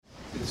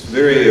It's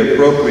very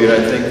appropriate,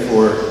 I think,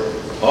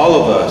 for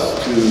all of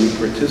us to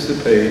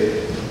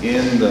participate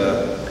in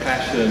the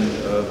passion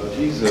of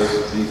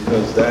Jesus,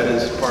 because that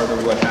is part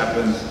of what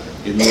happens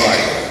in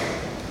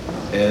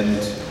life.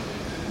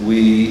 And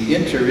we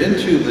enter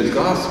into the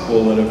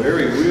gospel in a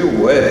very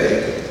real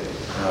way,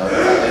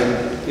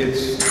 and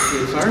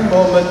it's our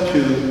moment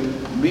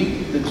to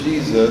meet the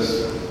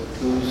Jesus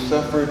who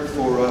suffered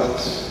for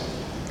us,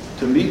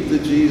 to meet the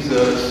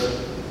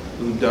Jesus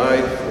who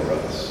died for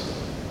us,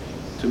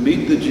 to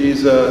meet the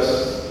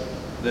Jesus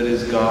that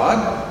is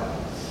God,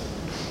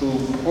 who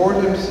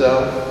poured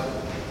himself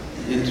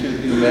into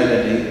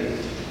humanity,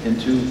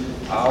 into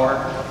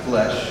our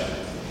flesh,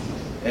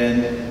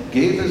 and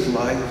gave his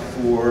life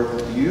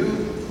for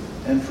you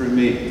and for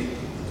me.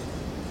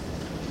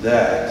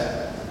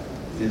 That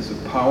is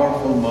a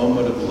powerful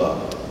moment of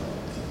love.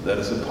 That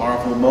is a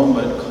powerful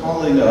moment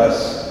calling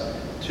us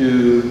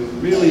to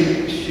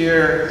really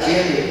share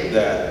in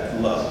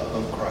that love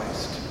of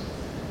Christ.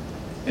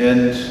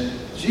 And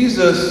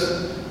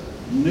Jesus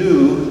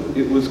knew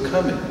it was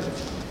coming.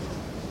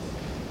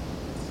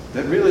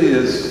 That really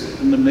is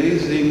an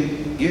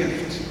amazing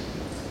gift.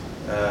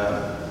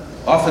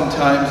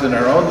 Oftentimes in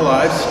our own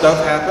lives,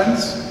 stuff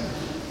happens,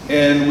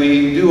 and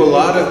we do a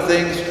lot of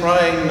things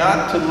trying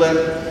not to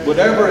let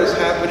whatever is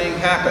happening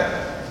happen,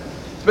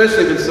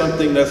 especially if it's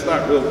something that's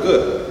not real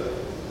good.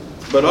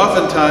 But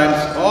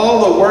oftentimes,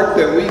 all the work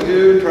that we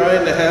do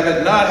trying to have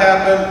it not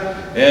happen,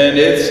 and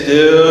it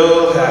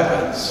still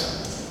happens.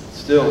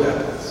 Still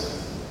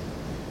happens.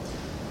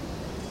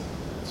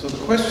 So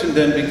the question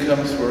then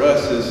becomes for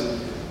us is,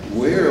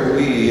 where are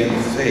we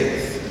in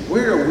faith?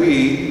 Where are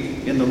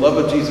we in the love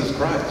of Jesus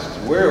Christ?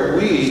 Where are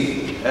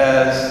we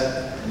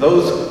as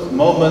those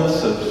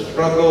moments of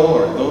struggle,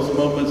 or those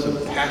moments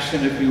of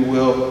passion, if you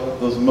will,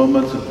 those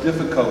moments of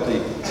difficulty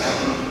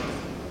happen?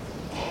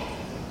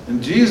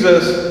 And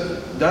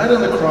Jesus died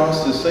on the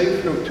cross to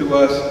say to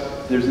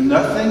us, there's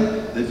nothing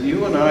that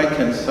you and I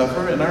can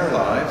suffer in our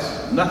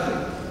lives, nothing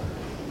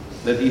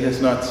that he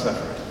has not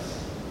suffered.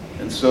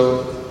 And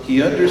so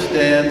he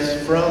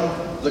understands from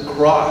the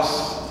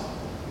cross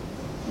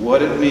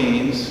what it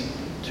means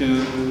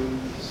to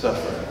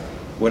suffer,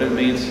 what it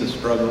means to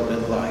struggle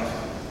in life.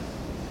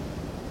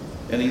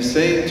 And he's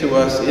saying to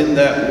us in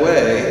that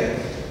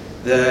way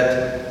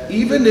that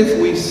even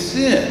if we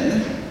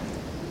sin,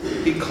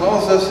 he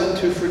calls us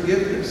into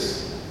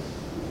forgiveness.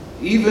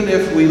 Even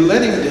if we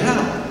let him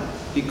down,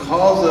 he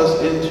calls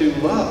us into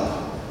love.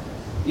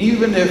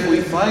 Even if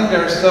we find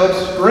ourselves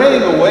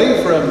straying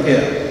away from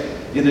him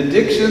in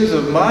addictions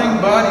of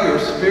mind, body, or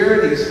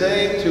spirit, he's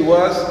saying to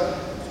us,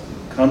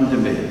 come to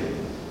me.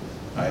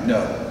 I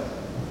know.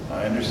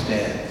 I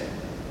understand.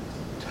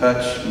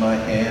 Touch my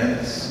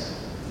hands.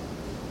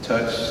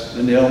 Touch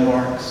the nail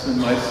marks in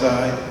my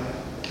side.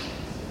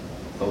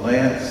 The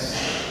lance.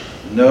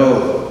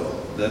 Know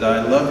that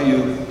I love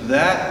you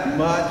that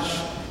much,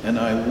 and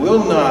I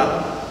will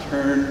not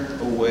turn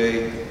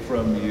away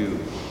from you.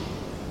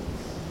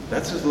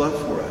 That's his love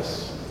for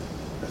us.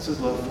 That's his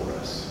love for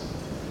us.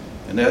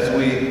 And as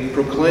we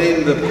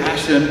proclaim the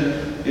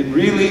passion, it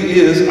really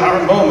is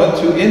our moment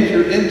to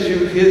enter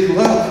into his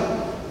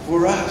love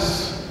for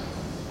us,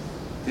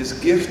 his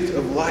gift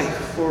of life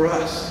for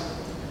us,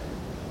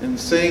 and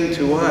saying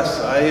to us,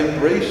 I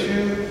embrace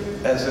you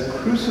as a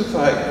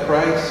crucified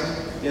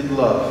Christ in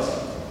love.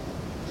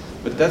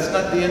 But that's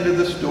not the end of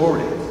the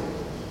story.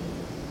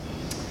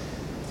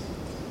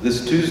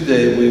 This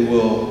Tuesday we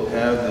will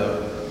have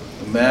the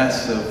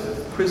Mass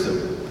of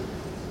Chrism.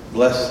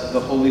 Bless the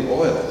holy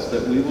oils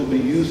that we will be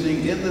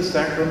using in the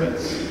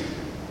sacraments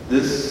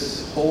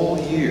this whole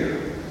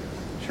year,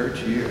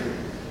 church year.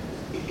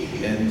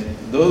 And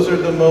those are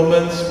the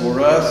moments for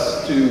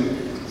us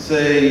to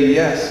say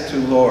yes to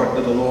the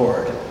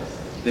Lord.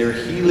 They're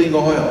healing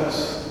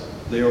oils.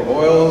 They are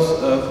oils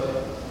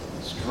of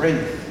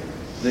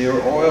strength. They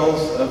are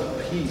oils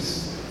of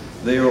peace.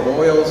 They are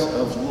oils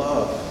of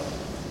love.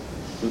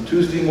 So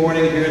Tuesday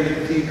morning here in the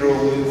cathedral,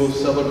 we will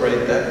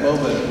celebrate that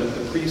moment with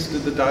the priest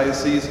of the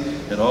diocese,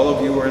 and all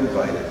of you are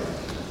invited.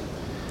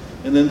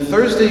 And then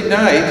Thursday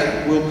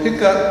night, we'll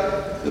pick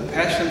up the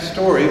Passion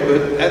story,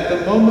 but at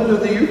the moment of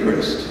the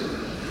Eucharist.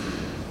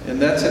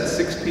 And that's at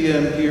 6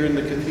 p.m. here in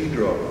the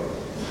cathedral.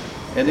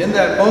 And in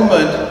that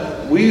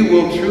moment, we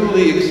will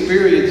truly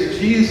experience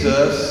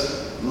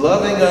Jesus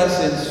loving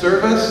us in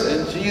service,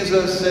 and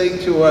Jesus saying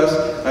to us,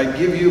 I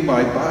give you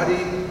my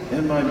body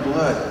and my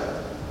blood.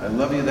 I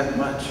love you that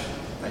much.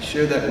 I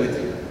share that with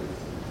you.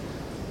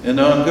 And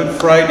on Good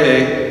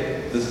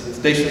Friday, the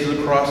Stations of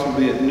the Cross will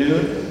be at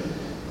noon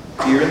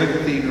here in the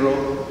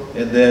cathedral,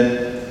 and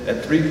then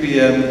at 3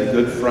 p.m. the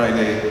Good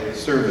Friday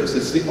service.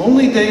 It's the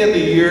only day in the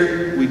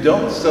year we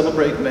don't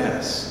celebrate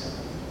Mass.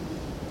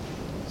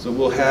 So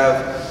we'll have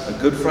a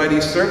Good Friday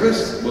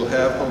service, we'll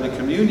have Holy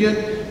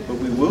Communion, but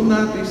we will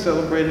not be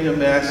celebrating a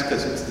Mass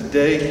because it's the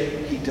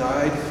day he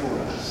died for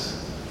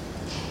us.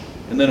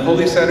 And then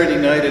Holy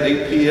Saturday night at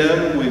 8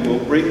 p.m., we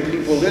will bring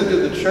people into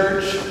the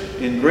church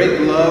in great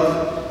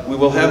love. We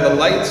will have the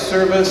light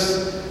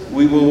service.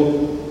 We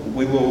will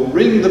We will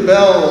ring the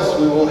bells.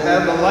 We will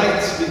have the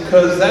lights,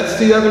 because that's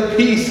the other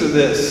piece of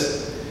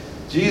this.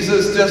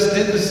 Jesus just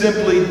didn't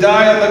simply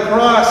die on the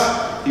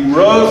cross. He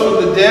rose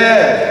from the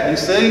dead. He's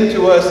saying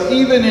to us,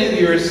 even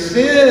in your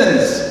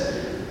sins,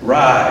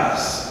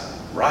 rise.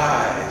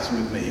 Rise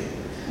with me.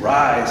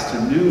 Rise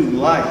to new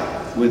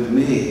life with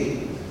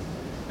me.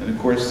 And of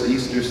course,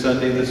 Easter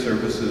Sunday, the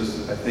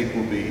services, I think,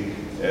 will be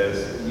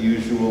as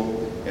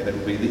usual, and it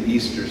will be the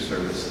Easter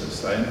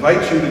services. I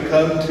invite you to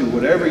come to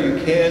whatever you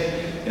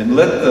can, and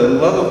let the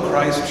love of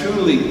Christ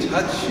truly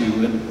touch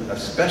you in a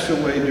special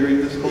way during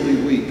this Holy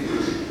Week.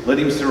 Let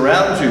him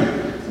surround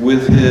you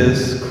with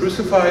his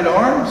crucified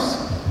arms,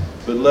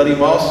 but let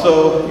him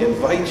also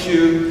invite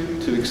you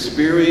to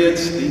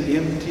experience the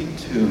empty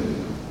tomb,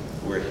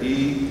 where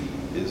he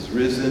is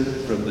risen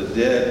from the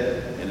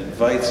dead and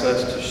invites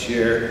us to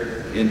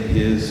share in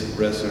his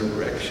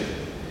resurrection.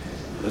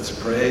 Let's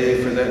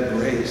pray for that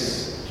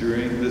grace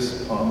during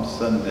this Palm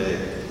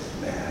Sunday.